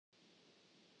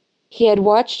He had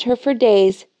watched her for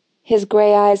days, his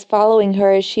gray eyes following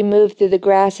her as she moved through the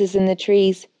grasses and the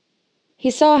trees.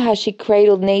 He saw how she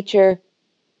cradled nature,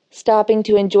 stopping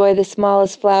to enjoy the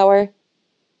smallest flower,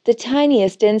 the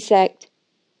tiniest insect.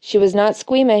 She was not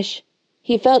squeamish.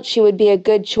 He felt she would be a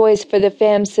good choice for the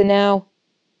femme senau.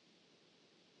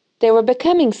 They were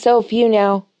becoming so few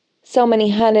now, so many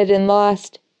hunted and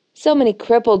lost, so many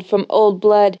crippled from old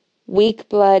blood, weak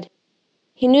blood.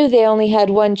 He knew they only had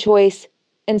one choice,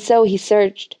 and so he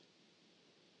searched.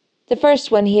 The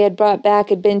first one he had brought back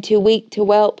had been too weak to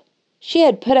whelp. She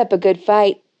had put up a good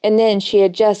fight, and then she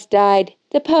had just died,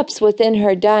 the pups within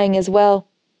her dying as well.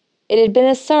 It had been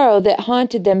a sorrow that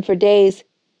haunted them for days,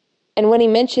 and when he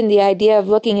mentioned the idea of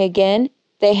looking again,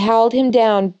 they howled him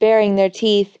down, baring their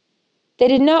teeth. They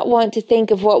did not want to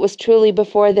think of what was truly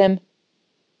before them.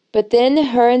 But then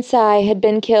her and Cy had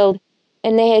been killed,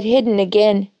 and they had hidden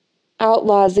again,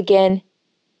 outlaws again.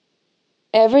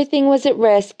 Everything was at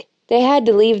risk. They had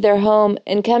to leave their home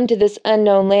and come to this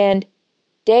unknown land.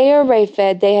 Ddaear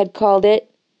Rhyfedd, they had called it.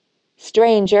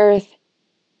 Strange earth.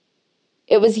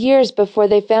 It was years before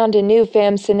they found a new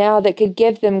femme senau that could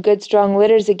give them good strong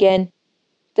litters again.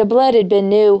 The blood had been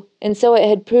new, and so it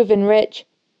had proven rich,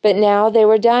 but now they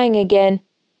were dying again.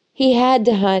 He had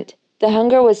to hunt. The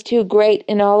hunger was too great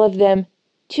in all of them,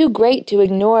 too great to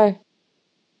ignore.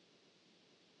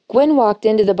 Gwen walked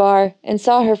into the bar and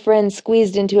saw her friend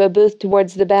squeezed into a booth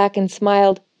towards the back and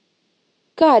smiled.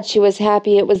 God, she was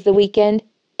happy it was the weekend.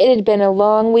 It had been a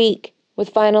long week, with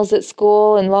finals at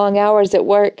school and long hours at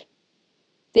work.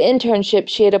 The internship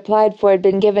she had applied for had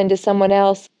been given to someone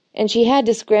else, and she had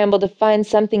to scramble to find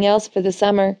something else for the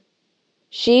summer.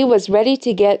 She was ready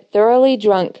to get thoroughly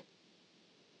drunk.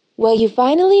 Well, you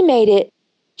finally made it.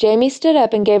 Jamie stood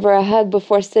up and gave her a hug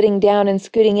before sitting down and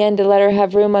scooting in to let her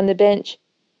have room on the bench.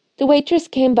 The waitress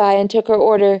came by and took her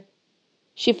order.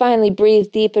 She finally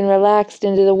breathed deep and relaxed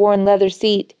into the worn leather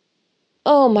seat.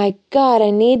 Oh my God,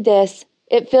 I need this.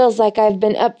 It feels like I've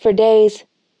been up for days.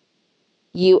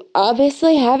 You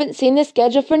obviously haven't seen the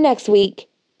schedule for next week.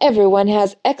 Everyone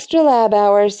has extra lab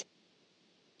hours.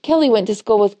 Kelly went to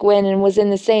school with Gwen and was in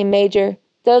the same major,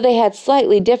 though they had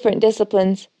slightly different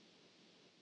disciplines.